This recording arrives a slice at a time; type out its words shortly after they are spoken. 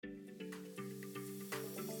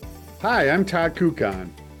Hi, I'm Todd Kukan.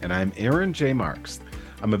 And I'm Aaron J. Marks.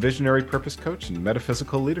 I'm a visionary purpose coach and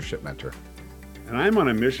metaphysical leadership mentor. And I'm on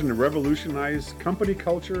a mission to revolutionize company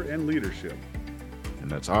culture and leadership.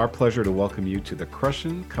 And it's our pleasure to welcome you to the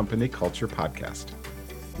Crushing Company Culture podcast.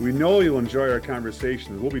 We know you'll enjoy our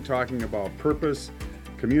conversations. We'll be talking about purpose,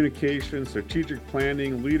 communication, strategic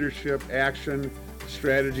planning, leadership, action,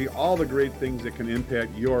 strategy, all the great things that can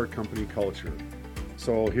impact your company culture.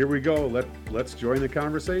 So here we go. Let's join the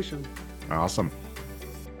conversation. Awesome.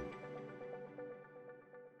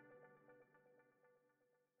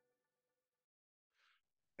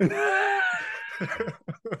 Oh,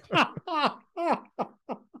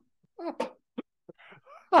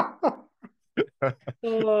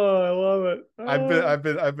 I love it.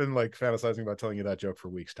 I've been like fantasizing about telling you that joke for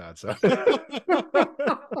weeks, Todd. So oh,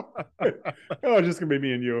 it's just gonna be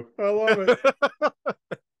me and you. I love it.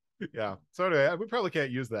 Yeah. So anyway, we probably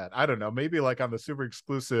can't use that. I don't know. Maybe like on the super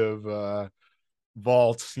exclusive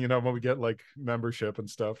vault, when we get like membership and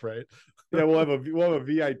stuff, right? Yeah, we'll have a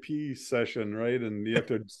VIP session, right? And you have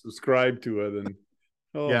to subscribe to it. And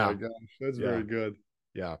my gosh, that's very good.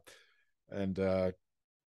 Yeah. And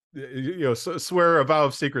swear a vow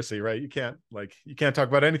of secrecy, right? You can't talk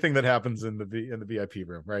about anything that happens in the VIP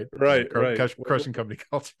room, right? Right. Crushing company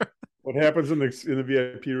culture. What happens in the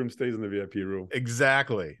VIP room stays in the VIP room.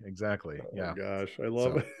 Exactly. Oh, yeah. Gosh, I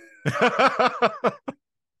love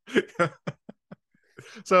it.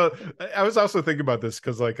 So I was also thinking about this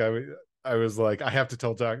because I was like, I have to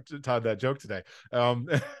tell Todd that joke today.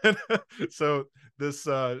 So this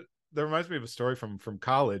that reminds me of a story from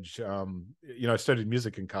college. I studied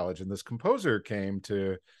music in college, and this composer came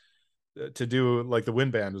to do, like, the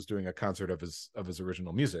wind band was doing a concert of his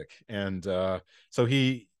original music, and so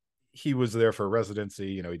he was there for a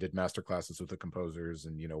residency. He did master classes with the composers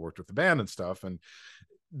and worked with the band and stuff. And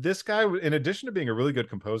this guy, in addition to being a really good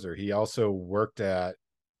composer, he also worked at,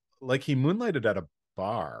 like, he moonlighted at a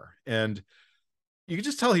bar, and you could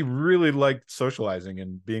just tell he really liked socializing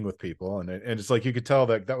and being with people. And it's like, you could tell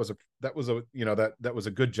that was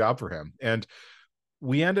a good job for him. And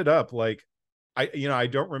we ended up, like, I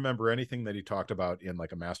don't remember anything that he talked about in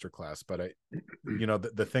like a master class, but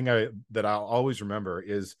the thing that I'll always remember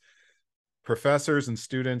is professors and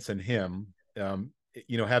students and him,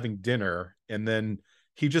 having dinner, and then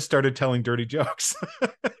he just started telling dirty jokes.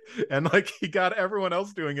 And like, he got everyone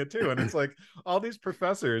else doing it too. And it's like all these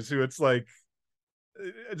professors who, it's like,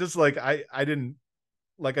 just like, I didn't,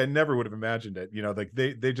 like, I never would have imagined it, like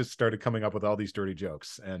they just started coming up with all these dirty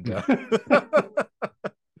jokes. And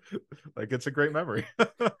like, it's a great memory.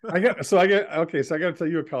 I got to tell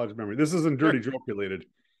you a college memory. This isn't dirty joke related,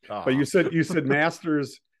 but you said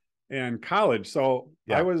masters and college. So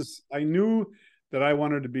yeah. I knew that I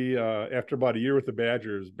wanted to be, after about a year with the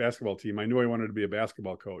Badgers basketball team, I knew I wanted to be a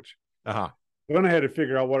basketball coach. Then I had to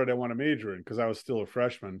figure out what did I want to major in, because I was still a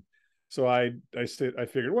freshman. So I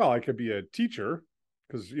figured, well, I could be a teacher,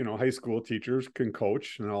 because high school teachers can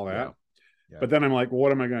coach and all that. Yeah. But then I'm like, well,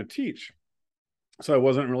 what am I going to teach? So I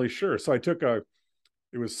wasn't really sure. So I took it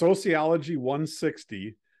was Sociology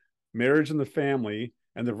 160, Marriage and the Family,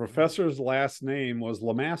 and the professor's last name was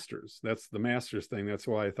LeMasters. That's the master's thing. That's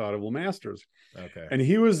why I thought of LeMasters. Okay. And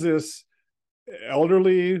he was this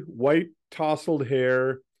elderly, white, tousled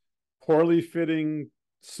hair, poorly fitting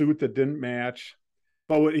suit that didn't match.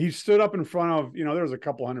 But he stood up in front of, there was a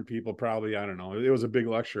couple hundred people, probably, I don't know. It was a big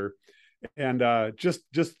lecture. And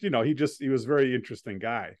he was a very interesting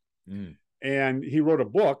guy. Mm. And he wrote a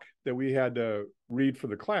book that we had to read for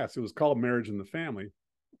the class. It was called Marriage and the Family.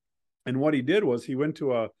 And what he did was he went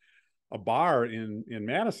to a bar in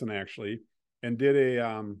Madison, actually, and did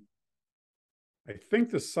I think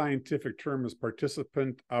the scientific term is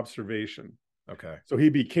participant observation. Okay. So he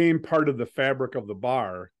became part of the fabric of the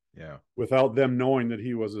bar. Yeah. Without them knowing that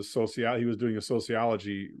he was doing a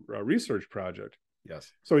sociology research project.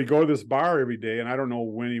 Yes. So he'd go to this bar every day, and I don't know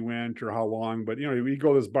when he went or how long, but he'd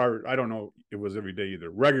go to this bar. I don't know if it was every day either,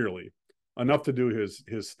 regularly, enough to do his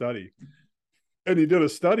study. And he did a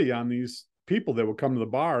study on these people that would come to the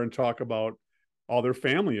bar and talk about all their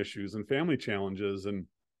family issues and family challenges and,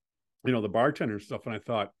 the bartender stuff. And I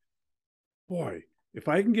thought, boy, if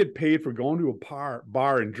I can get paid for going to a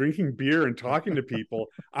bar and drinking beer and talking to people,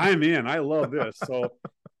 I'm in. I love this. So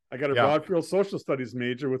I got a broad field social studies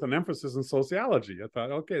major with an emphasis in sociology. I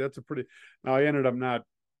thought, okay, that's now I ended up not,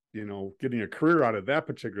 getting a career out of that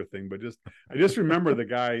particular thing, but I just remember the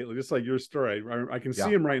guy, just like your story. I can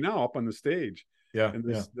see him right now up on the stage. Yeah. And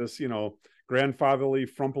this grandfatherly,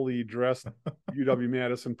 frumpily dressed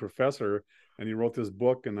UW-Madison professor and he wrote this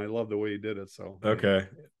book, and I love the way he did it. So Okay.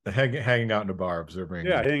 Hanging out in a bar, observing.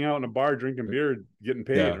 yeah, hanging out in a bar, drinking beer, getting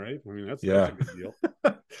paid, Yeah. right? I mean, that's a Yeah. good deal.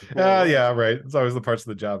 All right. Yeah, right. It's always the parts of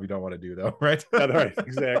the job you don't want to do, though, right? Yeah, right.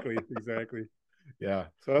 Exactly. Exactly. Yeah.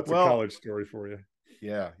 So that's a Well, college story for you.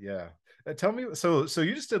 yeah, yeah. Tell me, so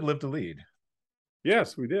you just did Live to Lead.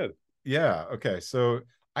 Yes, we did. Yeah. Okay. So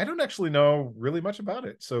I don't actually know really much about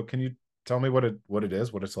it. So can you tell me what it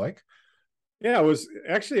is, what it's like? Yeah, it was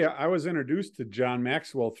actually I was introduced to John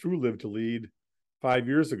Maxwell through Live to Lead 5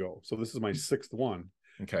 years ago. So this is my sixth one.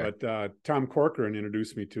 Okay. But Tom Corcoran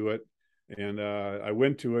introduced me to it, and I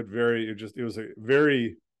went to it. It was a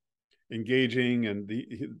very engaging, and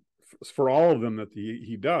for all of them that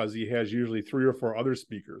he does, he has usually 3 or 4 other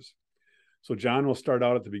speakers. So John will start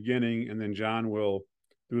out at the beginning, and then John will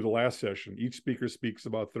do the last session. Each speaker speaks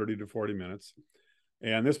about 30 to 40 minutes.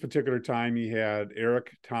 And this particular time, he had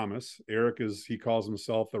Eric Thomas. He calls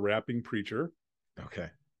himself the rapping preacher. Okay.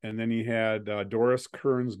 And then he had Doris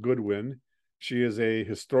Kearns Goodwin. She is a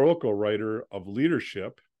historical writer of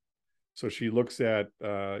leadership. So she looks at,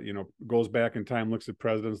 goes back in time, looks at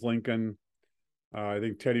Presidents Lincoln, I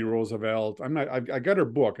think Teddy Roosevelt. I got her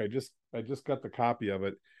book. I just got the copy of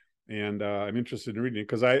it, and I'm interested in reading it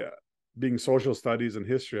because being social studies and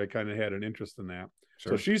history, I kind of had an interest in that.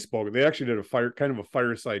 Sure. So she spoke. They actually did kind of a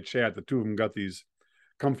fireside chat. The two of them got these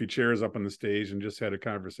comfy chairs up on the stage and just had a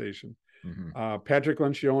conversation. Mm-hmm. Patrick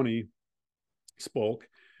Lencioni spoke,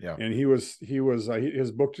 Yeah. and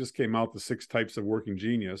his book just came out, The 6 Types of Working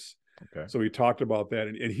Genius. Okay. So he talked about that,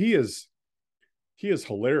 and he is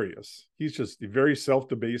hilarious. He's just very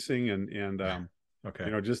self-debasing and okay.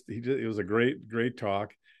 It was a great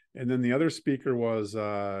talk. And then the other speaker was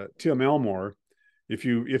Tim Elmore. If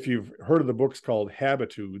you've heard of the books called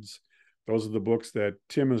Habitudes, those are the books that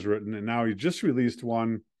Tim has written, and now he just released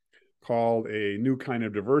one called A New Kind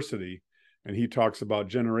of Diversity, and he talks about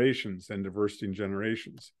generations and diversity in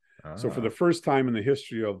generations. So for the first time in the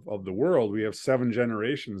history of the world, we have 7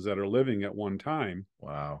 generations that are living at one time.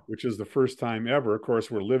 Wow. Which is the first time ever. Of course,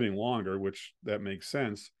 we're living longer, which that makes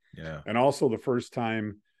sense. Yeah. And also the first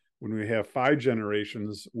time when we have 5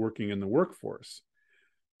 generations working in the workforce.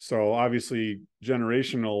 So obviously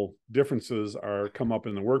generational differences are come up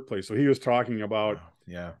in the workplace. So he was talking about,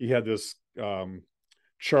 he had this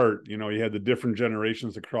chart, he had the different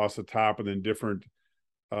generations across the top, and then different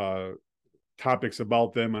topics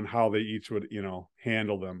about them and how they each would,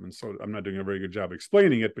 handle them. And so I'm not doing a very good job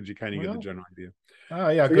explaining it, but you kind of get the general idea.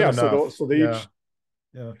 Yeah, so, good enough. So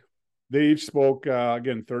they each spoke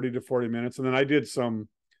again 30 to 40 minutes, and then I did some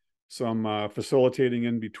facilitating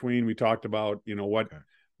in between. We talked about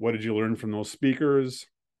what did you learn from those speakers.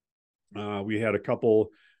 We had a couple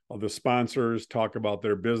of the sponsors talk about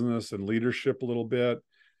their business and leadership a little bit.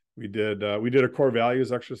 We did a core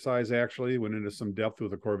values exercise. Actually went into some depth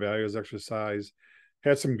with a core values exercise,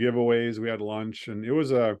 had some giveaways, we had lunch, and it was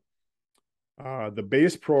the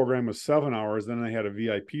base program was 7 hours. Then I had a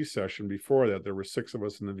VIP session before that. There were 6 of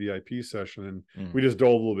us in the VIP session, and we just dove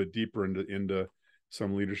a little bit deeper into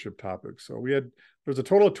some leadership topics. So there's a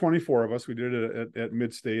total of 24 of us. We did it at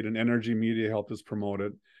Midstate, and Energy Media helped us promote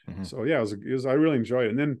it. Mm-hmm. So yeah, I really enjoyed it.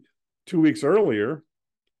 And then 2 weeks earlier,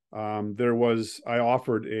 I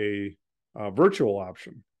offered a virtual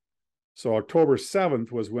option. So October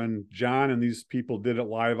 7th was when John and these people did it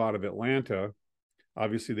live out of Atlanta.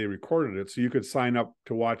 Obviously, they recorded it, so you could sign up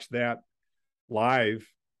to watch that live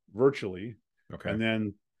virtually. Okay. And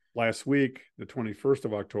then last week, the 21st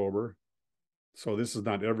of October, so this is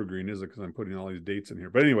not evergreen, is it? Because I'm putting all these dates in here.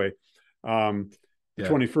 But anyway, the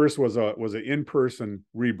 21st was an in-person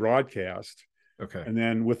rebroadcast. Okay. And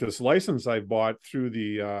then with this license I bought through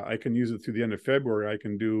I can use it through the end of February. I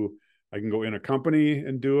can go in a company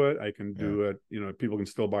and do it. I can do it. People can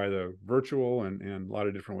still buy the virtual and a lot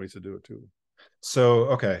of different ways to do it too. So,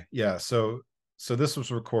 okay. Yeah. So this was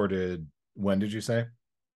recorded. When did you say?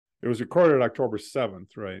 It was recorded October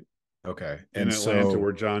 7th. Right. Okay. In Atlanta,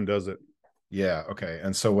 where John does it. Yeah. Okay.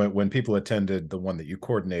 And so when people attended the one that you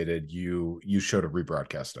coordinated, you showed a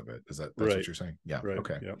rebroadcast of it. That's right. What you're saying? Yeah. Right.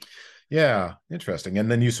 Okay. Yeah. Yeah. Interesting.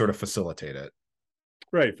 And then you sort of facilitate it.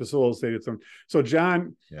 Right. Facilitated some. So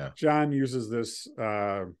John uses this,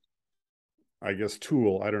 I guess,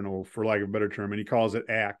 tool. I don't know, for lack of a better term, and he calls it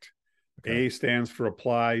ACT. Okay. A stands for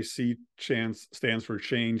apply, C stands for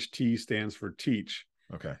change, T stands for teach.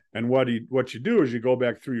 Okay. And what you do is you go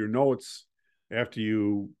back through your notes after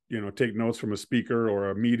you take notes from a speaker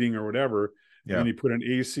or a meeting or whatever, and then you put an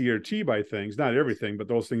A, C, or T by things, not everything, but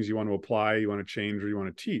those things you want to apply, you want to change, or you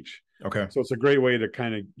want to teach. Okay. So it's a great way to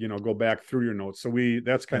kind of, go back through your notes. So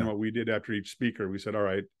that's kind of what we did after each speaker. We said, all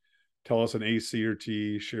right, tell us an A, C, or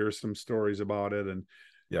T, share some stories about it. And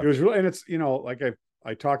Yeah. it was really, and it's, like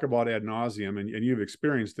I talk about ad nauseum, and you've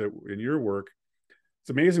experienced it in your work. It's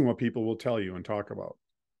amazing what people will tell you and talk about.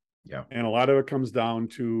 Yeah. And a lot of it comes down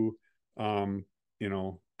to,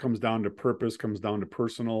 comes down to purpose, comes down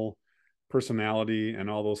to personality, and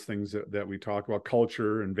all those things that we talk about,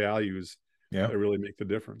 culture and values Yeah. that really make the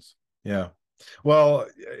difference. Yeah. Well,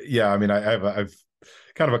 yeah. I mean, I've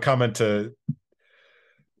kind of a comment to.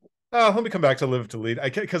 Let me come back to live to lead.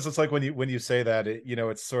 Because it's like when you say that,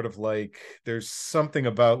 it's sort of like there's something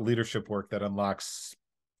about leadership work that unlocks,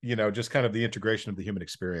 just kind of the integration of the human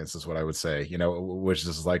experience is what I would say. Which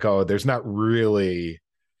is like, oh, there's not really,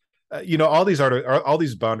 all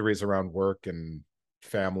these boundaries around work and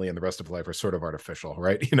family and the rest of life are sort of artificial,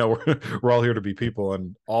 right? We're all here to be people,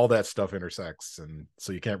 and all that stuff intersects, and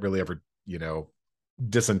so you can't really ever,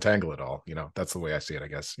 disentangle it all. That's the way I see it, I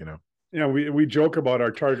guess. We joke about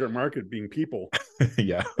our target market being people.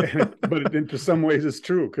 Yeah. But into some ways it's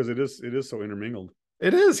true, because it is so intermingled.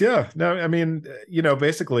 It is, yeah. No, I mean,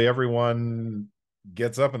 basically everyone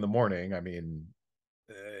gets up in the morning. I mean,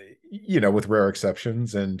 with rare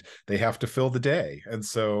exceptions, and they have to fill the day. And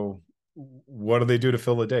so, what do they do to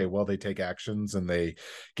fill the day? Well, they take actions and they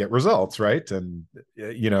get results, right? And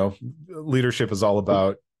leadership is all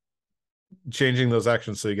about changing those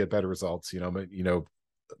actions so you get better results. But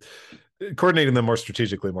coordinating them more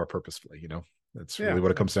strategically, more purposefully. That's Yeah, really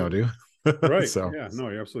what it comes absolutely. down to. Right. So Yeah, no,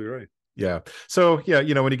 you're absolutely right. yeah. So yeah,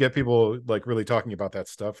 when you get people like really talking about that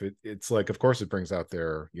stuff, it's like, of course, it brings out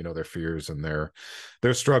their their fears and their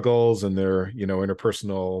struggles and their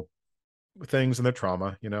interpersonal things and their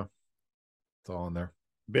trauma. It's all in there.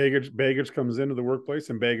 Baggage comes into the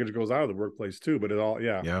workplace, and baggage goes out of the workplace too. But it all,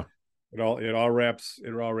 yeah, Yeah. it all wraps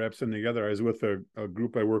in together. I was with a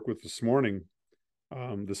group I work with this morning,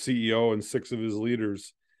 the CEO and 6 of his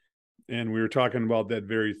leaders, and we were talking about that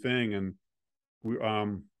very thing. And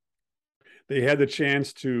they had the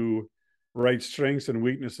chance to write strengths and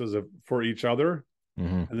weaknesses for each other.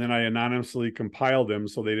 Mm-hmm. And then I anonymously compiled them,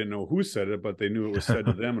 so they didn't know who said it, but they knew it was said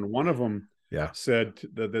to them. And one of them Yeah. said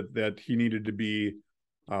that he needed to be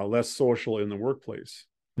less social in the workplace.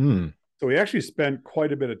 Mm. So we actually spent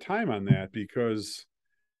quite a bit of time on that, because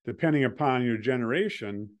depending upon your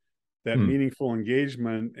generation, that Mm. meaningful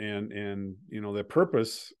engagement and the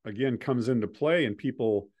purpose again comes into play, and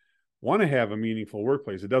people want to have a meaningful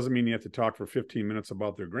workplace. It doesn't mean you have to talk for 15 minutes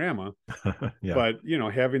about their grandma, Yeah. but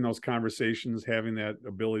having those conversations, having that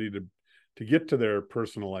ability to get to their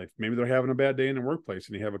personal life. Maybe they're having a bad day in the workplace,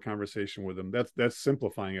 and you have a conversation with them. That's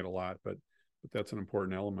simplifying it a lot, but that's an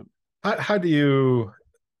important element. How do you?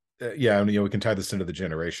 Yeah, and we can tie this into the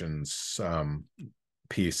generations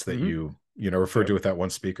piece that Mm-hmm. referred Yep. to with that one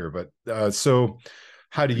speaker. But so,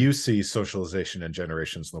 how do you see socialization and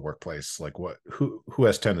generations in the workplace? Like, who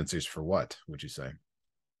has tendencies for what? Would you say?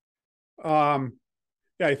 Um,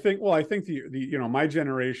 yeah, I think the my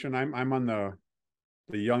generation, I'm on the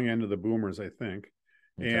young end of the boomers, I think.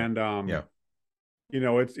 Okay. And Yeah.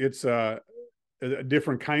 it's a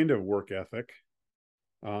different kind of work ethic.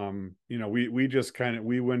 We just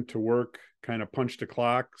we went to work, kind of punched a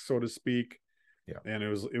clock, so to speak. Yeah. And it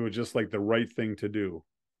was just like the right thing to do.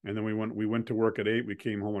 And then we went to work at 8, we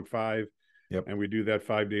came home at 5, Yep. and we do that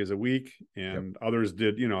 5 days a week. Yep. And others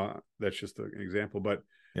did, that's just an example. But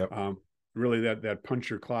Yep. really that punch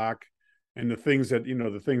your clock, and the things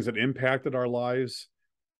that impacted our lives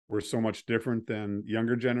were so much different than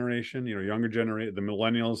younger generation. The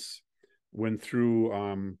millennials went through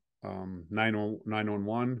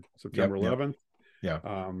 9/11, Yep. September Yep. 11th. Yeah.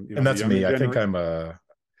 And The that's younger me. I think generation.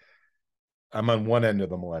 I'm on one end of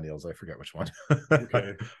the millennials. I forget which one.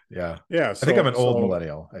 Okay. Yeah. Yeah. I think I'm So an old so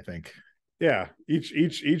millennial, I think. yeah,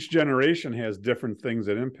 each generation has different things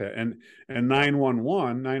that impact, and Yeah.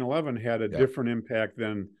 9/11 had a Yeah. different impact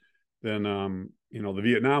than the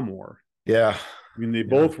Vietnam War. Yeah. I mean, they Yeah.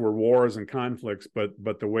 both were wars and conflicts,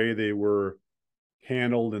 but the way they were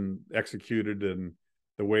handled and executed, and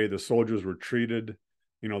the way the soldiers were treated.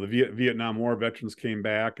 The Vietnam War veterans came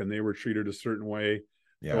back, and they were treated a certain way.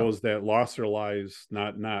 Yeah. Those that lost their lives,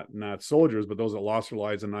 not soldiers, but those that lost their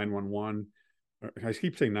lives in 9/11. I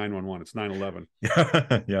keep saying 9/11. It's 9/11.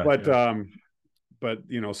 Yeah. Yeah. But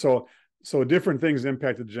Yeah. so different things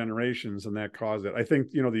impacted generations, and that caused it. I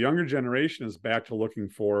think the younger generation is back to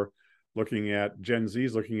looking at Gen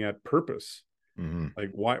Z's, looking at purpose. Mm-hmm.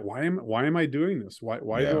 Like, why am I doing this?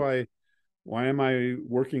 Yeah. Why am I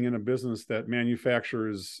working in a business that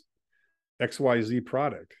manufactures XYZ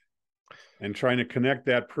product, and trying to connect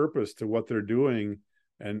that purpose to what they're doing,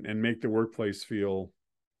 and make the workplace feel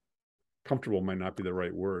comfortable? Might not be the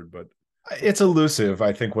right word, but It's elusive,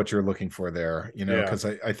 I think, what you're looking for there, Yeah. because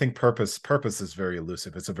I think purpose is very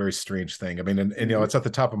elusive. It's a very strange thing. I mean, and Hmm. it's at the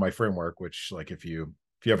top of my framework, which, like, if you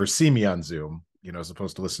ever see me on Zoom, as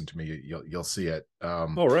opposed to listen to me, you'll see it.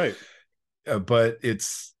 Oh, right. But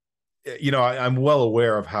it's, I'm well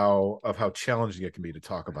aware of how challenging it can be to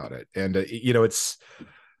talk about it. And it's,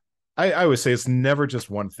 I always say, it's never just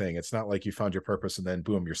one thing. It's not like you found your purpose and then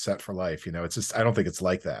boom, you're set for life. It's just, I don't think it's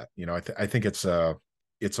like that. I think it's a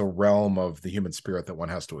realm of the human spirit that one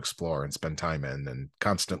has to explore and spend time in and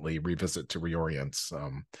constantly revisit to reorient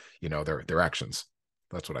their actions.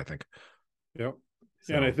 That's what I think. Yep.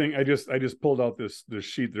 Yeah, and I So think I just pulled out this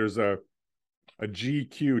sheet. There's a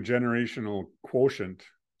GQ, generational quotient,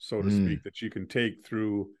 so to speak, that you can take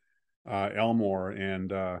through Elmore, and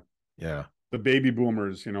yeah. the baby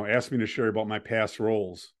boomers, asked me to share about my past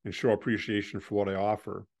roles and show appreciation for what I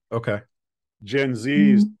offer. Okay. Gen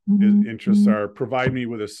Z's interests are provide me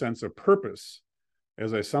with a sense of purpose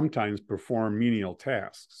as I sometimes perform menial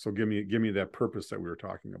tasks. So give me that purpose that we were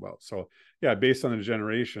talking about. So yeah, based on the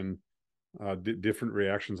generation, different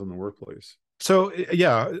reactions in the workplace. So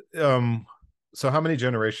yeah. So how many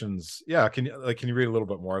generations? Yeah. Can you read a little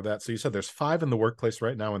bit more of that? So you said there's 5 in the workplace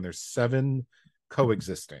right now, and there's 7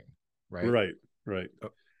 coexisting, right? Right, right. Oh,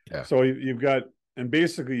 yeah. So you've got, and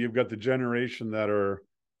basically you've got the generation that are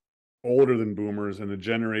older than boomers and the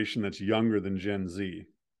generation that's younger than Gen Z.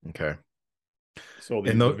 Okay. So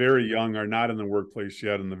the And the though, very young are not in the workplace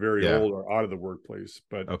yet, and the very yeah. old are out of the workplace.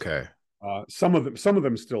 But Okay. some of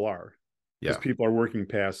them still are, because Yeah. people are working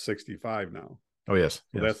past 65 now. Oh yes.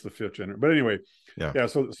 So that's Yes. the fifth generation. But anyway, Yeah. yeah.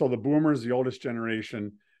 So the boomers, the oldest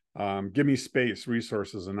generation, give me space,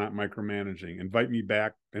 resources, and not micromanaging. Invite me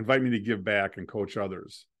to give back and coach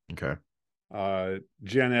others. Okay.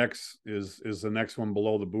 Gen X is the next one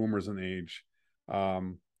below the boomers in age.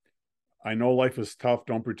 Um, I know life is tough.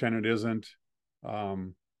 Don't pretend it isn't.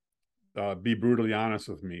 Um, be brutally honest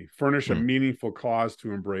with me. Furnish a Hmm. meaningful cause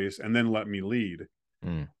to embrace, and then let me lead.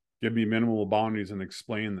 Hmm. Give me minimal boundaries and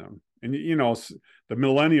explain them. And the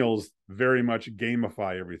millennials very much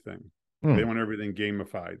gamify everything. They Hmm. want everything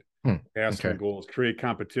gamified. Hmm. Tasks Okay. and goals. Create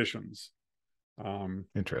competitions. Um,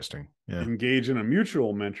 Interesting. Yeah. Engage in a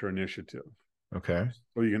mutual mentor initiative, Okay.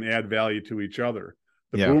 so you can add value to each other.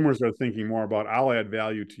 The Yeah. boomers are thinking more about, I'll add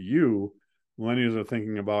value to you. Millennials are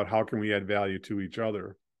thinking about, how can we add value to each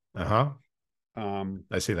other? Uh-huh. Um,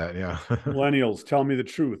 I see that. Yeah. Millennials, tell me the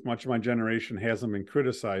truth. Much of my generation hasn't been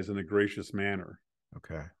criticized in a gracious manner.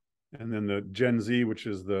 Okay. And then the Gen Z, which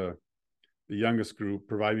is the youngest group,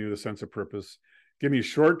 provide me with a sense of purpose. Give me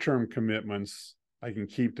short-term commitments I can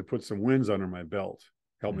keep to put some wins under my belt.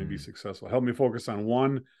 Help me be Hmm. successful. Help me focus on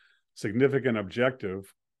one significant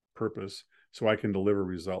objective, purpose, so I can deliver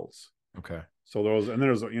results. Okay. So those, and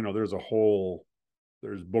there's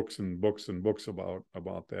books and books and books about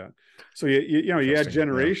that. So you add Interesting. Yeah.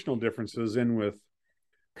 generational differences in with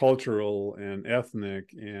cultural and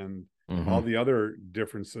ethnic and all Hmm. the other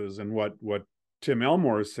differences. And what Tim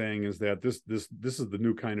Elmore is saying is that this is the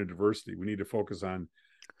new kind of diversity. We need to focus on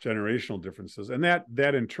generational differences, and that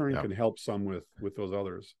in turn Yeah. can help some with those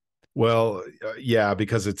others. Well, yeah,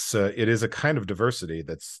 because it is a kind of diversity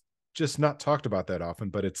that's just not talked about that often,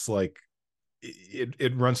 but it's like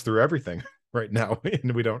it runs through everything right now,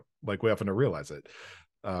 and we often don't realize it.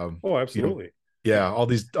 Um, Oh, you know, absolutely. yeah, all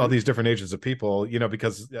these different ages of people,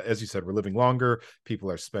 because as you said, we're living longer. People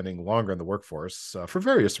are spending longer in the workforce for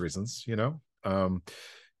various reasons,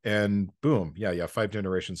 and boom, yeah, 5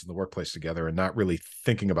 generations in the workplace together and not really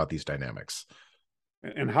thinking about these dynamics.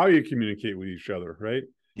 And how you communicate with each other, right?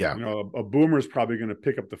 Yeah. A boomer is probably going to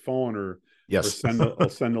pick up the phone or Yes. send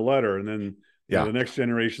a letter, and then Yeah. the next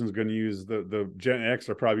generation is going to use the Gen X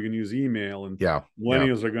are probably going to use email, and Yeah. Yeah.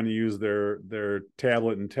 millennials are going to use their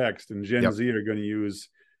tablet and text, and Gen Yep. Z are going to use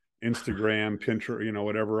Instagram, Pinterest,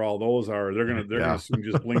 whatever all those are. They're gonna Yeah. soon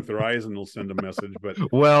just blink their eyes and they'll send a message. But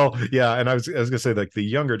Well, yeah, and I was gonna say, like, the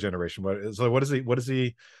younger generation. What is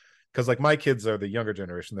he? Because, like, my kids are the younger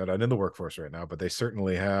generation that are in the workforce right now, but they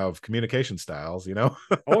certainly have communication styles.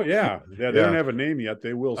 oh yeah, they don't Yeah. have a name yet.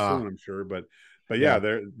 They will Uh soon, I'm sure. But yeah,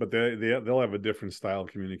 yeah. they'll have a different style of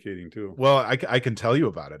communicating too. Well, I can tell you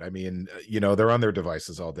about it. I mean, they're on their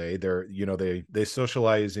devices all day. They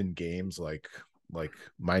socialize in games like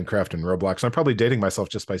Minecraft and Roblox. I'm probably dating myself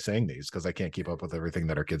just by saying these because I can't keep up with everything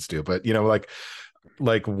that our kids do. But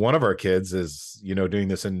like one of our kids is doing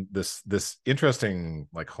this in this interesting,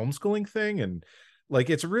 like, homeschooling thing, and like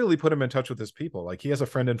it's really put him in touch with his people. Like, he has a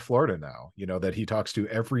friend in Florida now, that he talks to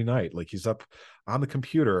every night. Like, he's up on the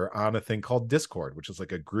computer on a thing called Discord, which is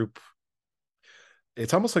like a group.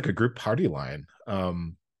 It's almost like a group party line.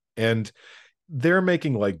 And they're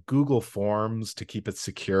making like Google Forms to keep it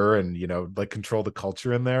secure and, like control the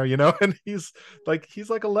culture in there, and he's like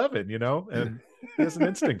 11, and he has an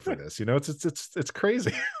instinct for this, it's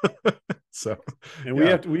crazy. So And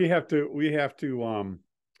yeah. we have to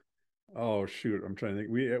oh shoot, I'm trying to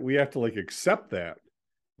think. We have to like accept that,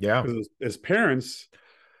 Yeah. because as parents,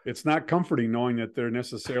 it's not comforting knowing that they're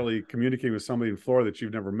necessarily communicating with somebody in Florida that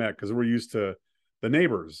you've never met, because we're used to the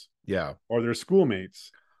neighbors Yeah. or their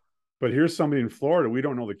schoolmates. But here's somebody in Florida. We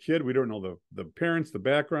don't know the kid. We don't know the parents, the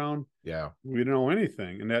background. Yeah. We don't know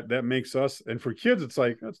anything. And that makes us, and for kids, it's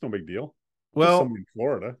like, that's no big deal. Just Well, somebody in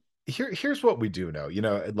Florida. here's what we do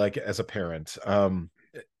know, like as a parent,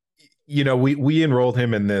 we enrolled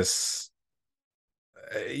him in this.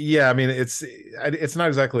 Yeah, I mean, it's not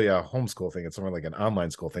exactly a homeschool thing. It's more like an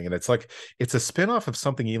online school thing, and it's a spinoff of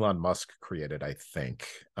something Elon Musk created, I think.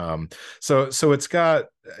 So it's got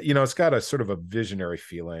a sort of a visionary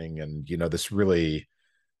feeling, and this really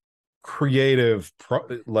creative,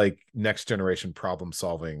 like next generation problem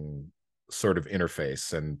solving sort of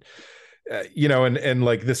interface, and and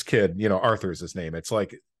like this kid, Arthur is his name. It's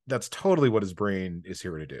like that's totally what his brain is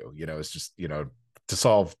here to do. It's just to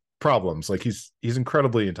solve problems. Like he's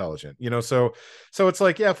incredibly intelligent. So it's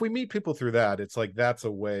like, yeah, if we meet people through that, it's like that's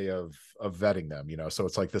a way of vetting them. So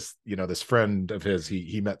it's like this this friend of his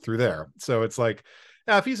he met through there. So it's like,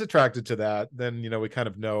 yeah, if he's attracted to that, then we kind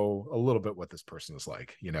of know a little bit what this person is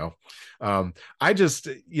like. I just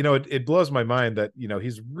it blows my mind that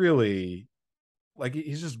he's really like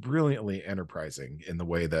he's just brilliantly enterprising in the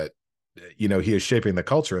way that he is shaping the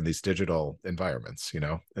culture in these digital environments,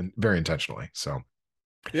 and very intentionally. So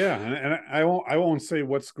Yeah, and I won't say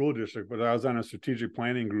what school district, but I was on a strategic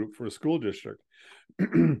planning group for a school district,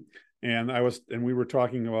 and we were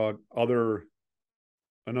talking about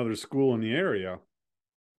another school in the area,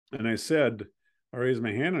 and I raised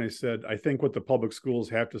my hand and I said, I think what the public schools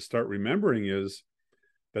have to start remembering is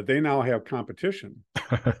that they now have competition.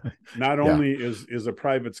 Not yeah, only is a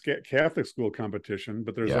private Catholic school competition,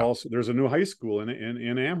 but yeah, there's a new high school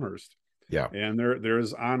in Amherst, yeah, and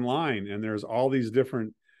there's online, and there's all these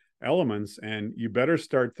different elements, and you better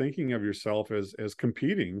start thinking of yourself as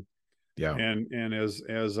competing, yeah. and as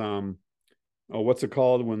what's it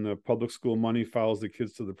called when the public school money follows the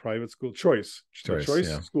kids to the private school? The Choice. choice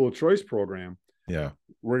Yeah, school choice program. yeah,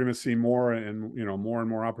 We're going to see more and more and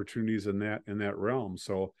more opportunities in that realm.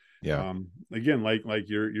 So yeah, again, like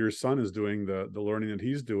your son is doing the learning that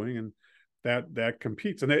he's doing, and that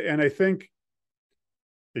competes, and I think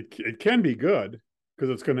it can be good, because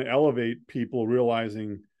it's going to elevate people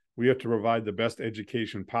realizing we have to provide the best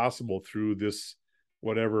education possible through this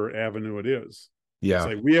whatever avenue it is. It's yeah.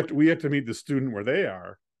 like we have to meet the student where they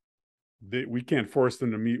are. We can't force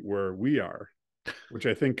them to meet where we are, which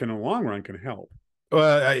I think in the long run can help.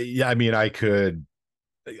 Well, yeah, I mean,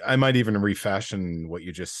 I might even refashion what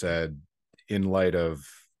you just said in light of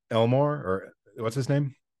Elmore, or what's his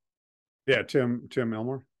name? Yeah, Tim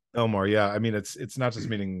Elmore. Elmore. Yeah, I mean, it's not just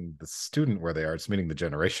meeting the student where they are; it's meeting the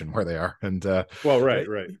generation where they are. And Well, right.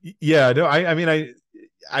 yeah, no, I mean,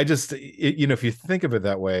 I just if you think of it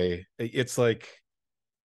that way, it's like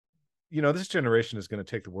this generation is going to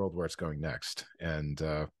take the world where it's going next, and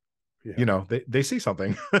Yeah. they see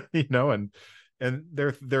something, and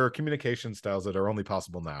there are communication styles that are only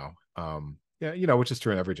possible now. Yeah, which is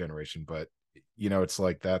true in every generation, but it's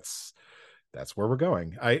like that's where we're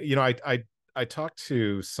going. I talked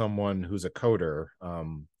to someone who's a coder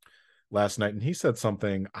last night, and he said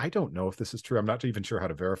something. I don't know if this is true. I'm not even sure how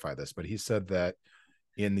to verify this, but he said that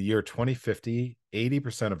in the year 2050,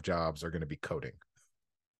 80% of jobs are going to be coding.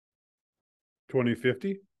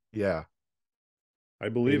 2050. Yeah. I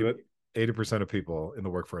believe 80, it. 80% of people in the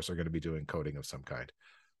workforce are going to be doing coding of some kind.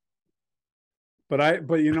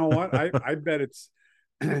 But you know what? I bet it's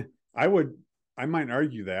I might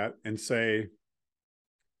argue that and say,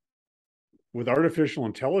 with artificial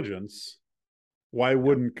intelligence, why Yeah.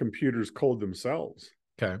 wouldn't computers code themselves?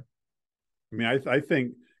 Okay. I mean, I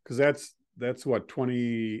think, because that's what,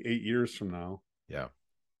 28 years from now. Yeah.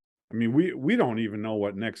 I mean, we don't even know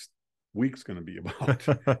what next week's going to be about,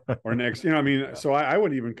 or next, I mean, Yeah. so I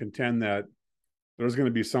would even contend that there's going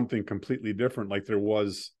to be something completely different, like there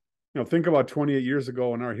was, think about 28 years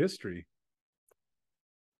ago in our history.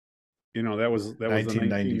 That was the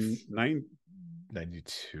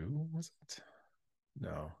 92, was it?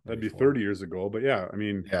 No, that'd be 94. 30 years ago. But yeah, I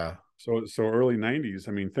mean, Yeah. so early 90s.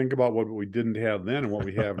 I mean, think about what we didn't have then and what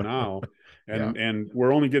we have now. Yeah. And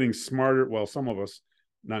we're only getting smarter. Well, some of us,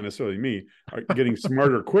 not necessarily me, are getting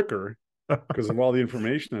smarter quicker because of all the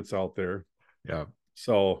information that's out there. Yeah.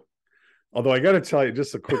 So, although I got to tell you,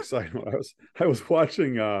 just a quick side note, I was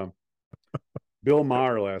watching Bill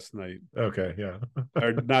Maher last night. Okay, yeah.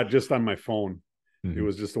 Or not just on my phone. It Mhm.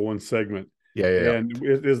 was just the one segment. Yeah, yeah, yeah. And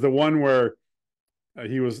it is the one where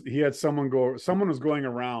he had someone was going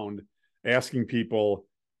around asking people,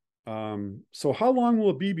 so how long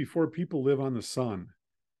will it be before people live on the sun?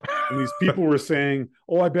 And these people were saying,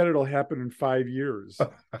 oh, I bet it'll happen in 5 years.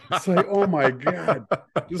 It's like, oh my God,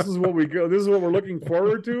 this is what we're looking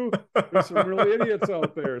forward to. There's some real idiots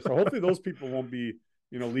out there. So hopefully those people won't be,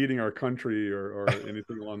 leading our country or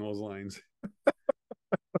anything along those lines.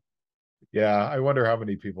 Yeah, I wonder how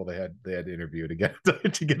many people they had to interview to get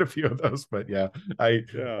to get a few of those. But yeah, I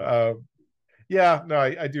Yeah. yeah, no,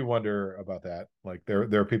 I do wonder about that. Like there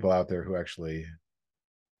are people out there who actually,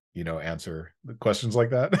 answer the questions like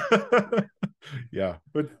that. Yeah.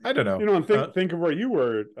 But I don't know. and think of where you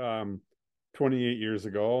were 28 years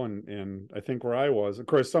ago, and I think where I was. Of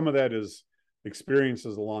course, some of that is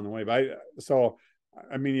experiences along the way. Yeah,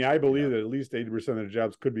 I believe Yeah. that at least 80% of the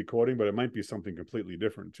jobs could be coding, but it might be something completely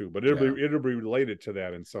different too. But Yeah. it'll be related to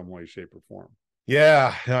that in some way, shape, or form.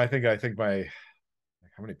 Yeah. No, I think how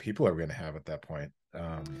many people are we going to have at that point?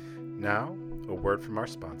 Now, a word from our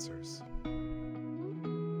sponsors.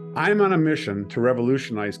 I'm on a mission to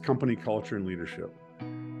revolutionize company culture and leadership.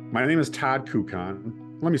 My name is Todd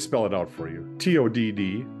Kukan. Let me spell it out for you.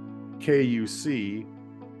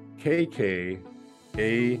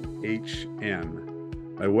 TODDKUCKKAHN.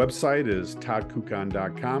 My website is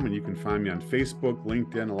toddkukan.com, and you can find me on Facebook,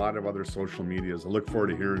 LinkedIn, a lot of other social medias. I look forward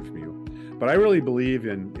to hearing from you. But I really believe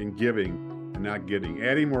in giving and not getting,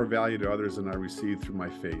 adding more value to others than I receive through my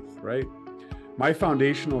faith, right? My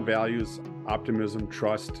foundational values: optimism,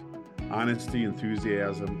 trust, honesty,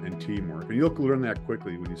 enthusiasm, and teamwork. And you'll learn that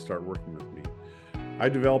quickly when you start working with me. I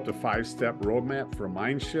developed a 5-step roadmap for a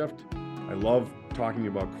mind shift. I love talking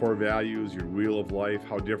about core values, your wheel of life,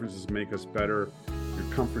 how differences make us better, your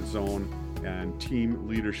comfort zone, and team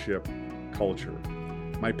leadership culture.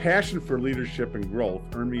 My passion for leadership and growth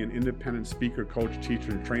earned me an independent speaker, coach,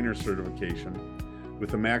 teacher, and trainer certification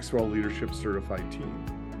with the Maxwell Leadership Certified Team.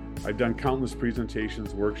 I've done countless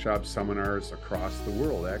presentations, workshops, seminars across the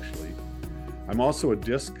world, actually. I'm also a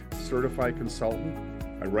DISC certified consultant.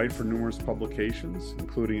 I write for numerous publications,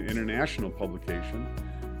 including an international publication,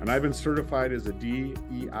 and I've been certified as a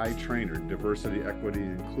DEI trainer, diversity, equity,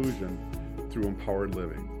 and inclusion through Empowered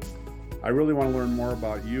Living. I really want to learn more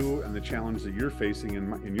about you and the challenge that you're facing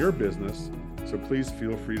in your business, so please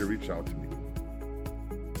feel free to reach out to me.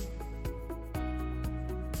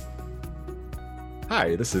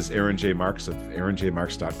 Hi, this is Aaron J. Marks of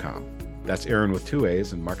AaronJMarks.com. That's Aaron with 2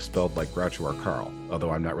 A's and Marks spelled like Groucho or Carl,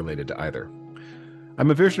 although I'm not related to either. I'm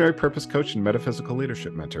a visionary purpose coach and metaphysical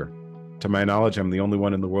leadership mentor. To my knowledge, I'm the only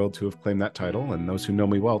one in the world to have claimed that title, and those who know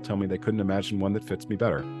me well tell me they couldn't imagine one that fits me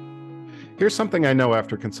better. Here's something I know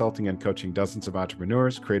after consulting and coaching dozens of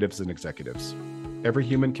entrepreneurs, creatives, and executives. Every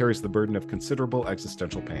human carries the burden of considerable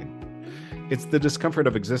existential pain. It's the discomfort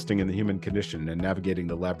of existing in the human condition and navigating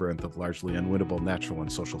the labyrinth of largely unwinnable natural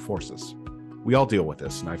and social forces. We all deal with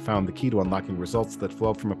this, and I found the key to unlocking results that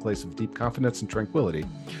flow from a place of deep confidence and tranquility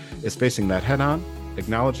is facing that head-on,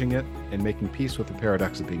 acknowledging it, and making peace with the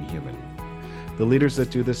paradox of being human. The leaders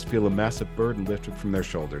that do this feel a massive burden lifted from their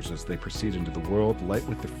shoulders as they proceed into the world light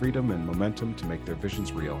with the freedom and momentum to make their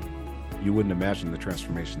visions real. You wouldn't imagine the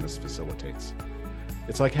transformation this facilitates.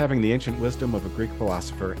 It's like having the ancient wisdom of a Greek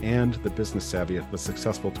philosopher and the business savvy of a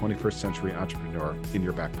successful 21st century entrepreneur in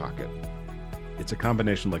your back pocket. It's a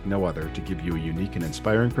combination like no other to give you a unique and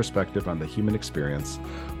inspiring perspective on the human experience,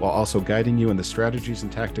 while also guiding you in the strategies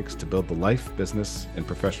and tactics to build the life, business, and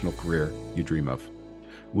professional career you dream of.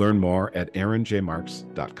 Learn more at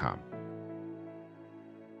AaronJMarks.com.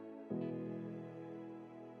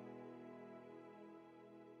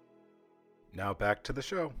 Now back to the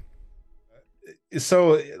show.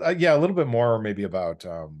 So yeah, a little bit more maybe about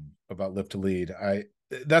Live to Lead.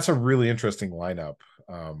 That's a really interesting lineup.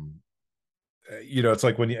 It's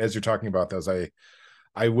like as you're talking about those, I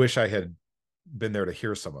wish I had been there to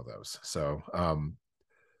hear some of those. So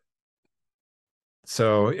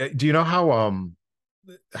do you know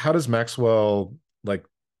how does Maxwell like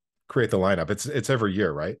create the lineup? It's every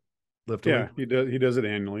year, right? Live to Lead? He does it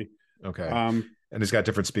annually. Okay. And he's got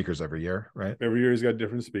different speakers every year, right? Every year he's got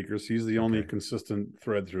different speakers. He's the only consistent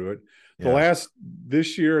thread through it. Yeah.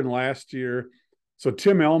 This year and last year, so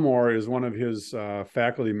Tim Elmore is one of his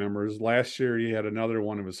faculty members. Last year he had another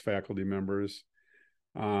one of his faculty members.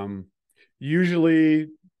 Usually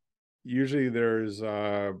there's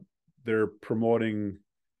they're promoting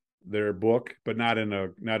their book, but not in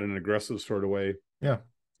an aggressive sort of way. Yeah.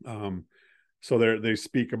 So they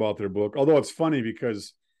speak about their book. Although it's funny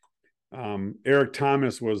because Eric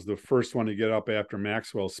Thomas was the first one to get up after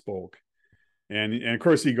Maxwell spoke. And of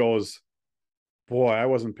course he goes, boy, I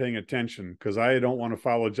wasn't paying attention because I don't want to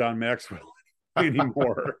follow John Maxwell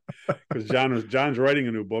anymore. Because John's writing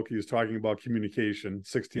a new book. He was talking about communication,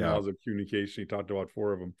 16 laws of communication. He talked about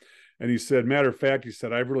 4 of them. And he said, matter of fact, he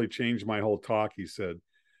said, I've really changed my whole talk, he said.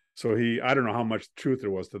 So I don't know how much truth there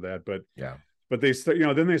was to that, but they start,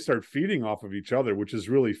 then they start feeding off of each other, which is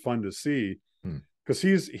really fun to see. Because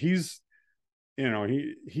he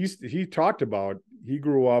talked about, he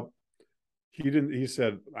grew up, he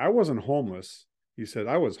said, I wasn't homeless. He said,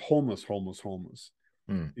 I was homeless.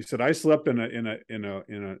 He said, I slept in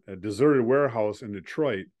a deserted warehouse in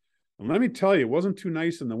Detroit. And let me tell you, it wasn't too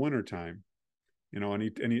nice in the wintertime, and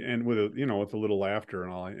with with a little laughter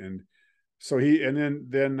and all. And so and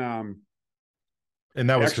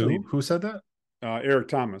that was who said that? Eric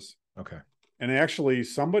Thomas. Okay. And actually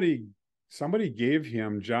somebody gave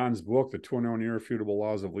him John's book, The 21 Irrefutable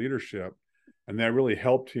Laws of Leadership. And that really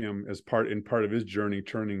helped him in part of his journey,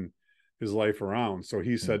 turning his life around. So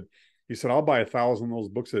he said, I'll buy 1,000 of those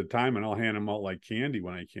books at a time and I'll hand them out like candy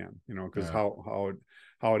when I can, because how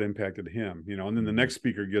it impacted him, and then the next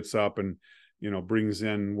speaker gets up and, brings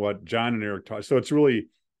in what John and Eric taught. So it's really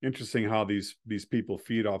interesting how these people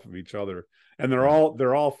feed off of each other, and they're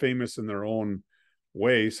all famous in their own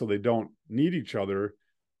way. So they don't need each other,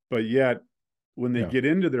 but yet when they get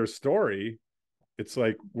into their story, it's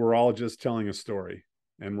like we're all just telling a story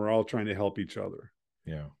and we're all trying to help each other.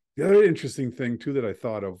 Yeah. The other interesting thing too that I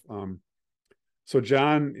thought of, so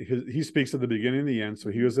John, he speaks at the beginning and the end.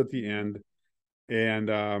 So he was at the end,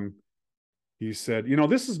 and he said,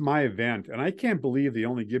 this is my event, and I can't believe they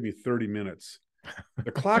only give me 30 minutes.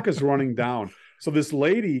 The clock is running down. So this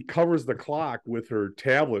lady covers the clock with her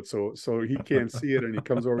tablet, so he can't see it, and he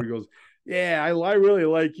comes over, he goes, yeah, I really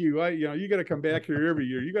like you. You got to come back here every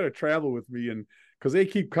year. You got to travel with me, and because they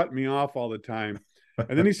keep cutting me off all the time.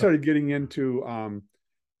 And then he started getting into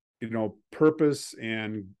purpose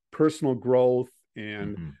and personal growth,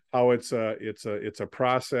 and how it's a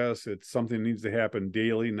process. It's something that needs to happen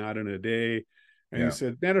daily, not in a day. And he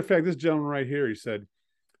said, matter of fact, this gentleman right here, he said,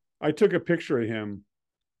 I took a picture of him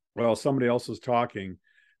while somebody else was talking,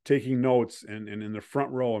 taking notes and in the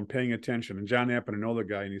front row and paying attention. And John happened to know the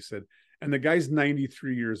guy, and he said, and the guy's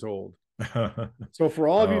 93 years old. So for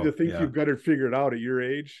all of you to think you've got it figured out at your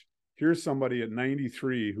age, here's somebody at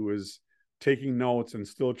 93 who is taking notes and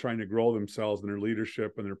still trying to grow themselves in their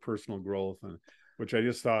leadership and their personal growth, and which I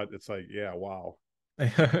just thought, it's like, yeah, wow.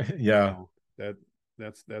 That's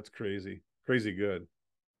crazy good.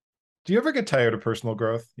 Do you ever get tired of personal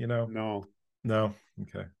growth? No.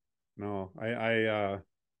 Okay. No,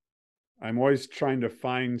 I'm always trying to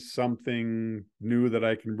find something new that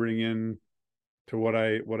I can bring in to what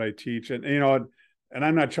I teach. And, and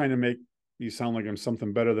I'm not trying to make me sound like I'm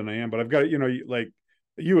something better than I am, but I've got, like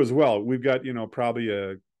you as well. We've got, probably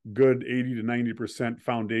a good 80 to 90%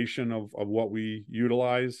 foundation of what we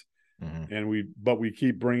utilize. And we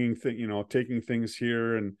keep bringing taking things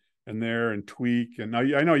here and there and tweak. And now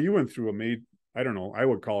I know you went through I don't know, I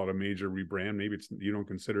would call it a major rebrand. Maybe you don't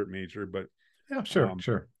consider it major, but yeah,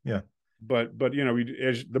 sure. Yeah. But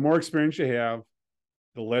as the more experience you have,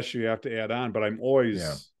 the less you have to add on. But I'm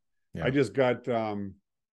always, I just got,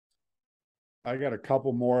 I got a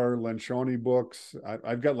couple more Lencioni books.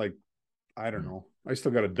 I've got like, I don't know, I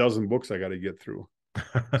still got a dozen books I got to get through.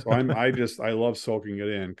 So I love soaking it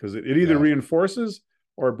in, because it either reinforces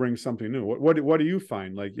or brings something new. What do you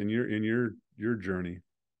find like in your journey?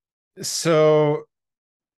 So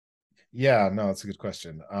no, that's a good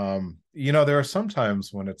question. There are some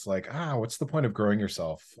times when it's like, what's the point of growing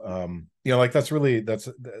yourself? Like that's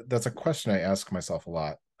a question I ask myself a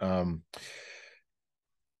lot. And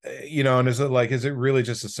is it really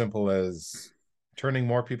just as simple as turning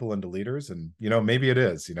more people into leaders? And maybe it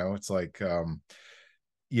is. It's like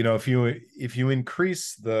if you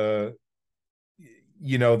increase the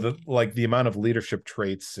the amount of leadership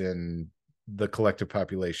traits in the collective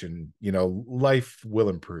population, life will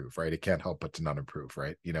improve, right? It can't help but to not improve,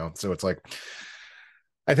 right? So it's like,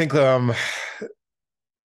 I think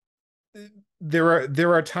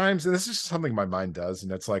there are times, and this is something my mind does,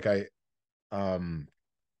 and it's like I'm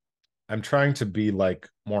trying to be like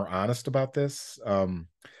more honest about this. I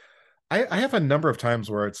have a number of times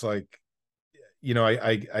where it's like,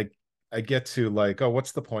 I get to like, oh,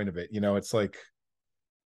 what's the point of it? It's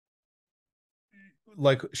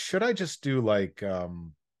like should I just do like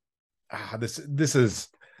this is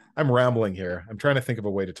I'm rambling here. I'm trying to think of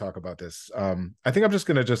a way to talk about this. I think I'm just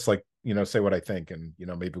gonna just like, say what I think, and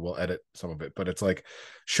maybe we'll edit some of it. But it's like,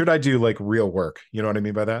 should I do like real work? You know what I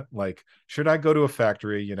mean by that? Like, should I go to a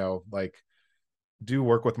factory? Like do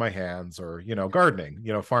work with my hands, or gardening,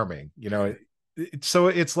 farming. So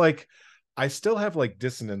it's like I still have like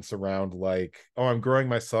dissonance around like, oh, I'm growing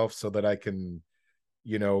myself so that I can,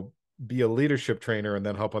 you know, be a leadership trainer and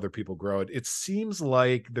then help other people grow it. It seems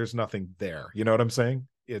like there's nothing there. You know what I'm saying?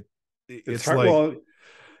 It's It's hard. like, Well,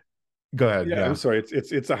 go ahead. yeah, I'm Yeah. sorry.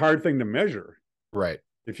 It's a hard thing to measure. Right.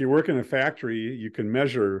 If you work in a factory, you can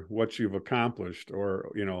measure what you've accomplished,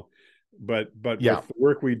 or but Yeah. with the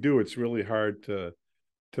work we do, it's really hard to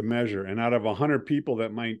measure. And out of 100 people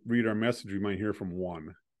that might read our message, we might hear from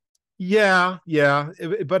one. Yeah. Yeah.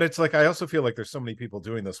 But it's like, I also feel like there's so many people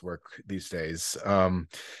doing this work these days. And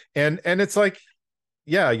it's like,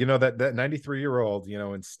 yeah, that 93-year-old,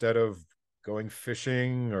 instead of going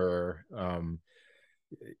fishing or,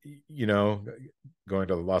 you know, going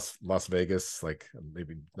to Las Vegas, like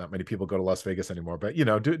maybe not many people go to Las Vegas anymore, but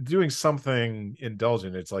doing something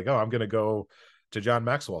indulgent. It's like, oh, I'm going to go to John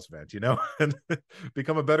Maxwell's event, and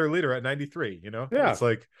become a better leader at 93. Yeah. It's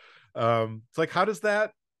like, how does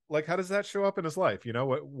that show up in his life?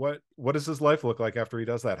 What does his life look like after he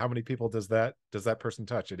does that? How many people does that person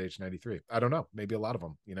touch at age 93? I don't know, maybe a lot of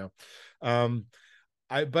them.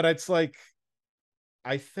 But it's like,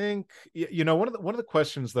 I think, one of the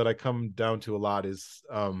questions that I come down to a lot is,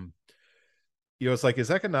 it's like,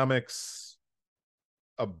 is economics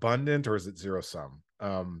abundant or is it zero sum?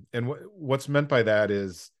 And what's meant by that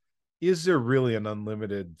is there really an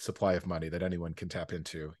unlimited supply of money that anyone can tap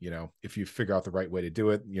into? If you figure out the right way to do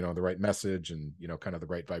it, the right message and, kind of the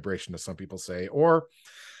right vibration, as some people say, or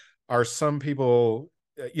are some people,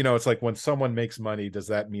 it's like when someone makes money, does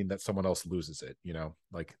that mean that someone else loses it?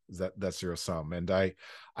 Like, that's zero sum. And I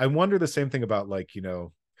wonder the same thing about like,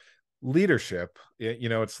 leadership.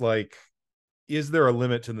 It's like, is there a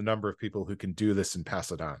limit to the number of people who can do this and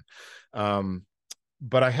pass it on?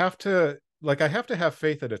 But I have to have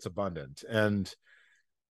faith that it's abundant. And,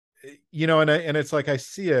 and it's like, I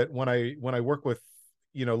see it when I work with,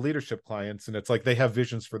 leadership clients, and it's like, they have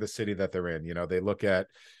visions for the city that they're in. They look at,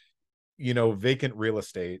 vacant real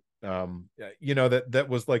estate, that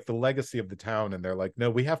was like the legacy of the town. And they're like, no,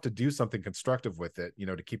 we have to do something constructive with it,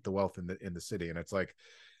 to keep the wealth in the city. And it's like,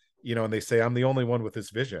 and they say, I'm the only one with this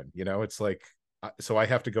vision. It's like, so I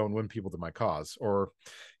have to go and win people to my cause. Or,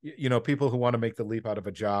 people who want to make the leap out of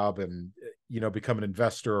a job and, become an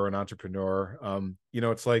investor or an entrepreneur.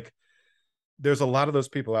 It's like, there's a lot of those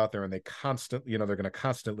people out there, and they constantly, they're going to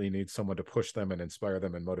constantly need someone to push them and inspire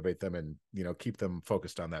them and motivate them and, keep them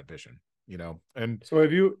focused on that vision, And so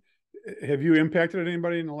have you impacted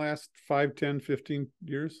anybody in the last 5, 10, 15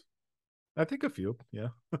 years? I think a few. Yeah.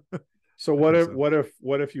 So what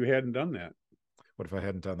if you hadn't done that? What if I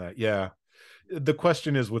hadn't done that? Yeah. The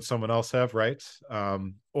question is, would someone else have, right?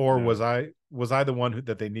 Or Yeah. was I the one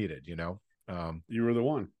that they needed, You were the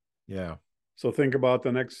one. Yeah. So think about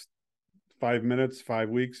the next 5 minutes, 5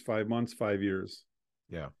 weeks, 5 months, 5 years.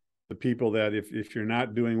 Yeah. The people that if you're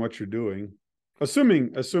not doing what you're doing,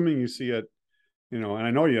 assuming you see it, and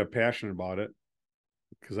I know you have passion about it,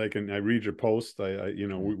 because I read your posts.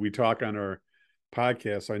 We talk on our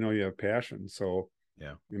podcast. So I know you have passion. So,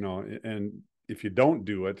 yeah, and if you don't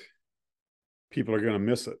do it, people are going to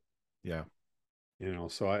miss it. Yeah.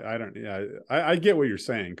 So I don't, yeah, I get what you're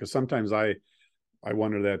saying. Cause sometimes I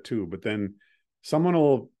wonder that too, but then someone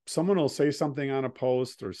will say something on a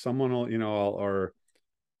post, or someone will, or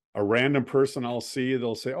a random person I'll see,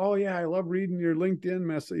 they'll say, oh yeah, I love reading your LinkedIn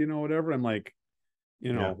message, whatever. I'm like,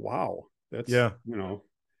 Yeah. wow, that's, Yeah.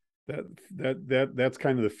 that's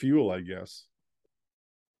kind of the fuel, I guess.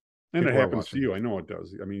 And People it are happens to watching. you. I know it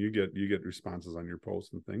does. I mean, you get responses on your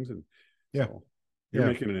posts and things, and Yeah. so you're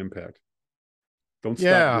making an impact. Don't stop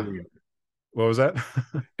Yeah. doing it. What was that?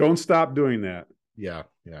 Don't stop doing that. Yeah.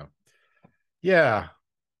 Yeah. Yeah.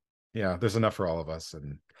 Yeah. There's enough for all of us.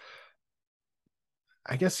 And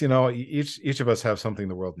I guess, each of us have something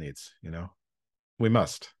the world needs, we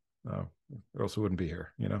must, or else we wouldn't be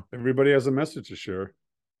here, Everybody has a message to share.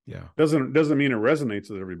 Yeah. Doesn't mean it resonates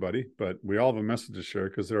with everybody, but we all have a message to share,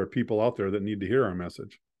 because there are people out there that need to hear our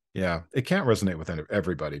message. Yeah. It can't resonate with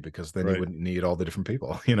everybody, because then you wouldn't need all the different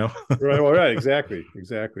people, Right. Well, right. Exactly.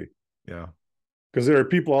 Yeah. Because there are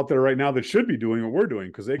people out there right now that should be doing what we're doing,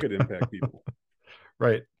 because they could impact people.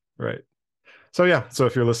 Right. So yeah. So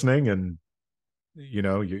if you're listening and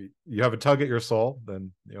you have a tug at your soul,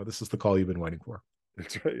 then this is the call you've been waiting for.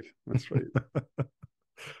 That's right.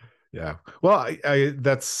 Yeah. Well,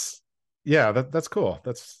 that's cool.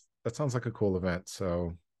 That sounds like a cool event.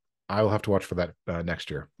 So I will have to watch for that next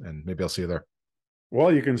year, and maybe I'll see you there.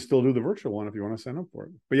 Well, you can still do the virtual one if you want to sign up for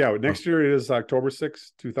it. But yeah, next year it is October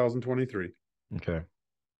 6th, 2023. Okay.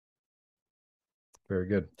 Very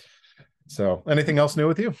good. So anything else new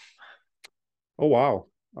with you? Oh, wow.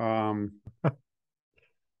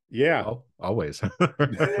 Yeah. Oh, always.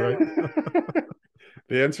 Right.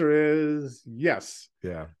 The answer is yes.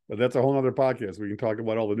 Yeah. But that's a whole other podcast. We can talk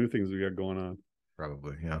about all the new things we got going on.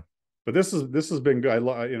 Probably. Yeah. But this has been good.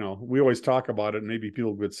 We always talk about it, and maybe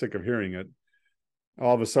people get sick of hearing it.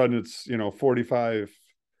 All of a sudden it's 45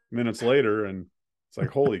 minutes later, and it's like,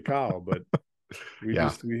 holy cow. But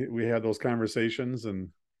we had those conversations, and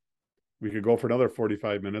we could go for another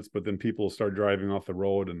 45 minutes, but then people start driving off the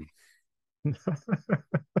road, and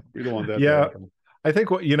we don't want that to happen. I think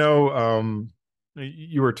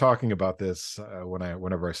you were talking about this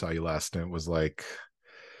whenever I saw you last, and it was like,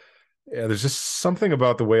 yeah, there's just something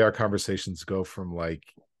about the way our conversations go from like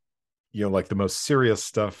the most serious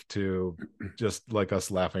stuff to just like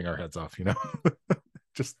us laughing our heads off,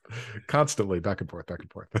 just constantly back and forth.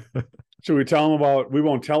 Should we tell them we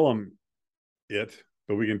won't tell them it,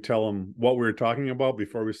 but we can tell them what we were talking about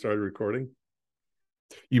before we started recording?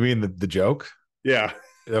 You mean the joke? Yeah.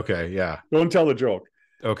 Okay. Yeah. Don't tell the joke.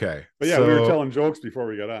 Okay. But yeah, we were telling jokes before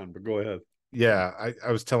we got on, but go ahead. Yeah.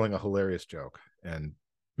 I was telling a hilarious joke and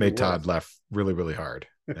made Todd laugh really, really hard.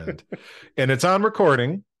 And it's on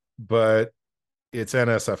recording, but it's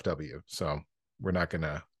NSFW. So we're not going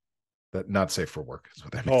to, not safe for work is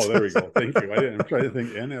what that means. Oh, there we go. Thank you. I'm trying to think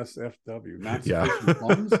NSFW, not sufficient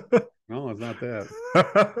funds. No, it's not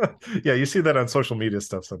that. Yeah, you see that on social media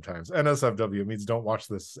stuff sometimes. NSFW means don't watch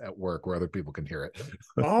this at work where other people can hear it.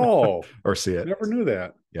 Oh, or see it. Never knew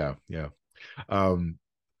that. Yeah.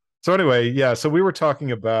 So anyway, yeah. So we were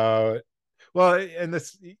talking about, well, and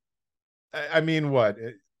this, I mean, what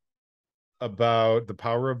about the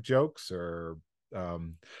power of jokes, or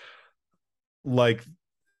like,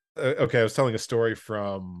 okay, I was telling a story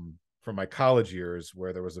from my college years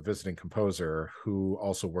where there was a visiting composer who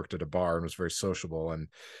also worked at a bar and was very sociable, and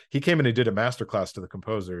he came in and did a master class to the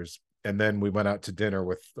composers, and then we went out to dinner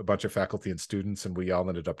with a bunch of faculty and students, and we all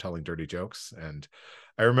ended up telling dirty jokes, and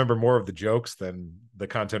I remember more of the jokes than the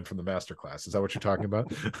content from the master class. Is that what you're talking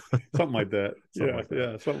about? Something like that.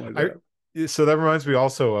 Something like that. So that reminds me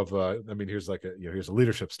also of here's like here's a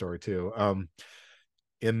leadership story too.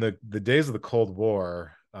 In the days of the Cold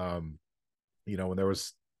War, when there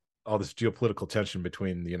was all this geopolitical tension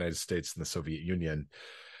between the United States and the Soviet Union.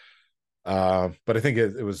 But I think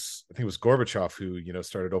it was Gorbachev who,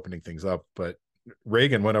 started opening things up, but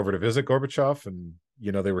Reagan went over to visit Gorbachev, and,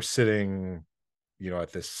 they were sitting,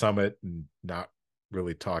 at this summit and not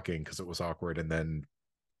really talking because it was awkward. And then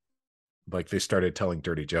like they started telling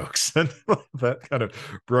dirty jokes, and that kind of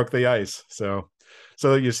broke the ice. So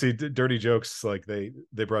you see dirty jokes, like they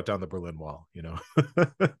brought down the Berlin Wall, you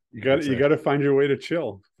got to find your way to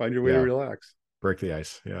chill, find your way to relax, break the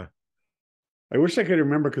ice. Yeah. I wish I could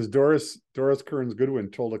remember, because Doris Kearns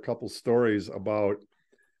Goodwin told a couple stories about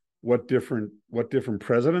what different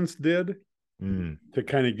presidents did to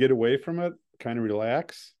kind of get away from it, kind of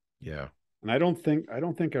relax. Yeah. And I don't think I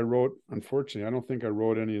wrote, unfortunately, I don't think I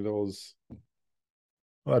wrote any of those.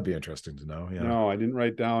 Well, that'd be interesting to know. Yeah. No, I didn't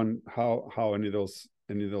write down how any of those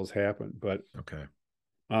happened. But okay.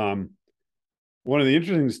 One of the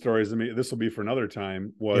interesting stories, this will be for another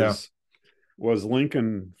time, was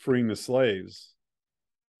Lincoln freeing the slaves.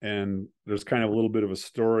 And there's kind of a little bit of a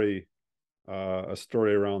story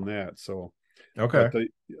around that. So okay.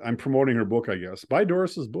 I'm promoting her book, I guess. Buy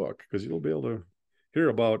Doris's book, because you'll be able to hear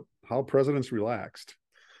about how presidents relaxed.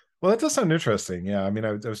 Well, that does sound interesting. Yeah. I mean,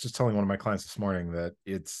 I was just telling one of my clients this morning that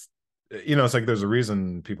it's like there's a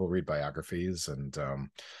reason people read biographies, and,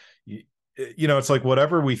 it's like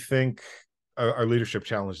whatever we think our leadership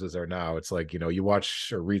challenges are now, it's like, you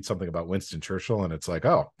watch or read something about Winston Churchill, and it's like,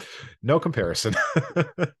 oh, no comparison.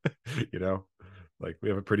 Like we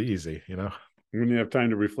have it pretty easy, when you have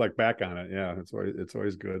time to reflect back on it. Yeah, it's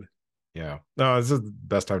always good. Yeah, no, this is the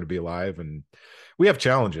best time to be alive, and we have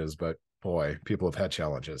challenges, but boy, people have had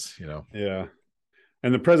challenges, Yeah.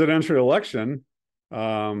 And the presidential election,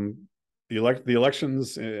 the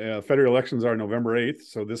elections, federal elections are November 8th.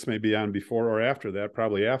 So this may be on before or after that,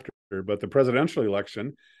 probably after. But the presidential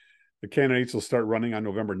election, the candidates will start running on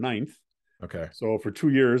November 9th. Okay. So for 2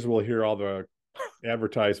 years, we'll hear all the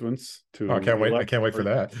advertisements to. Oh, I can't wait. I can't wait for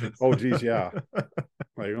that. Oh, geez. Yeah.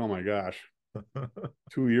 Like, oh my gosh.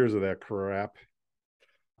 2 years of that crap.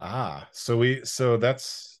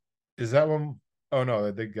 Is that one? Oh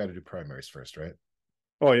no, they got to do primaries first, right?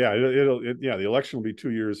 Oh yeah. The election will be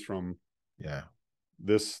 2 years from. Yeah.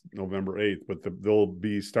 this November 8th, but they'll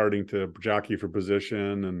be starting to jockey for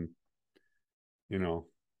position and,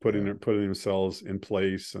 putting themselves in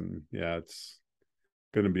place. And yeah, it's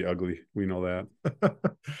going to be ugly. We know that.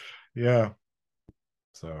 Yeah.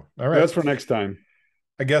 So, all right. That's for next time.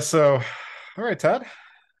 I guess so. All right, Todd.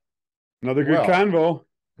 Another good convo.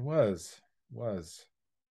 It was.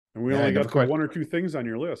 And we only got to one or two things on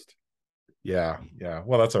your list. Yeah.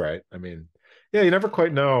 Well, that's all right. I mean, yeah, you never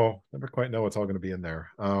quite know what's all going to be in there.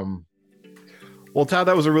 Well, Todd,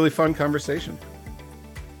 that was a really fun conversation.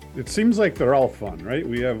 It seems like they're all fun, right?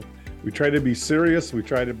 We try to be serious.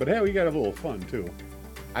 But hey, we got a little fun too.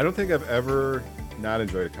 I don't think I've ever not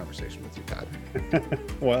enjoyed a conversation with you, Todd.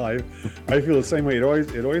 Well, I feel the same way. It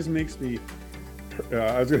always makes me,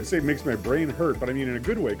 I was going to say it makes my brain hurt, but I mean in a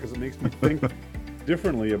good way, because it makes me think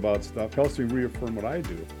differently about stuff, helps me reaffirm what I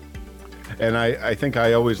do. And I think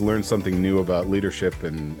I always learn something new about leadership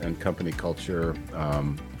and company culture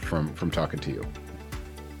from talking to you.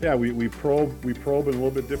 Yeah, we probe in a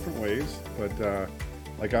little bit different ways, but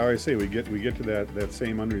like I always say, we get to that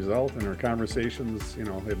same end result, and our conversations,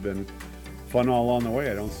 have been fun all along the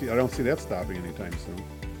way. I don't see that stopping anytime soon.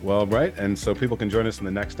 Well, right, and so people can join us in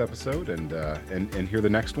the next episode and hear the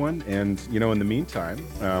next one. And in the meantime,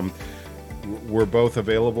 we're both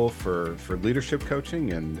available for leadership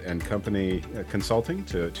coaching and company consulting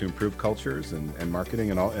to improve cultures and marketing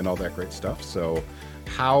and all that great stuff. So,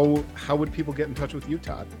 how would people get in touch with you,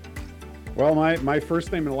 Todd? Well, my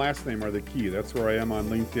first name and last name are the key. That's where I am on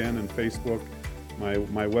LinkedIn and Facebook.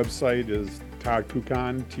 My website is Todd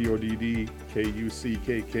Kukan,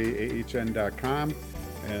 TODDKUCKKAHN.com,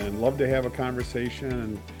 and love to have a conversation.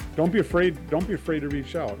 And don't be afraid to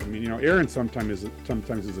reach out. I mean, Aaron sometimes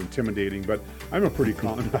is intimidating, but I'm a pretty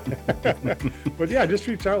calm guy. But yeah, just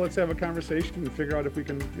reach out. Let's have a conversation and figure out if we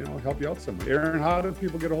can, help you out somewhere. Aaron, how do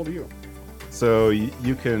people get a hold of you? So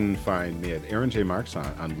you can find me at Aaron J. Marks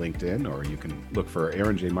on LinkedIn, or you can look for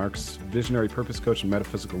Aaron J. Marks, Visionary Purpose Coach and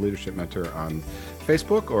Metaphysical Leadership Mentor on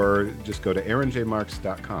Facebook, or just go to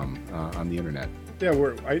aaronjmarks.com on the internet. Yeah,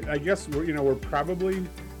 I guess we're probably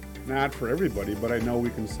not for everybody, but I know we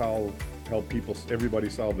can help everybody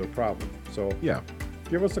solve their problem. So yeah,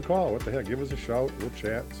 give us a call. What the heck? Give us a shout. We'll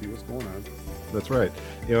chat, see what's going on. That's right.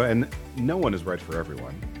 And no one is right for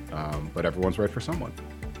everyone, but everyone's right for someone.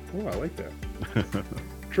 Oh, I like that.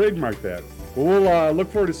 Trademark that. Well, we'll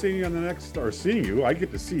look forward to seeing you on the next, or seeing you. I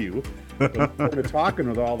get to see you. Look forward to talking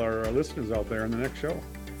with all our listeners out there in the next show.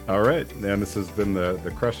 All right. And this has been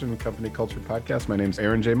the Crushing Company Culture Podcast. My name's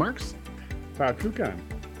Aaron J. Marks. Todd Kukan.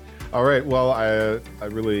 All right. Well, I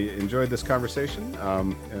really enjoyed this conversation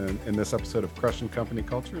in this episode of Crushing Company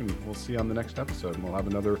Culture, and we'll see you on the next episode. And we'll have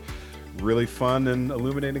another really fun and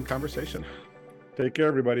illuminating conversation. Take care,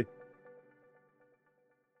 everybody.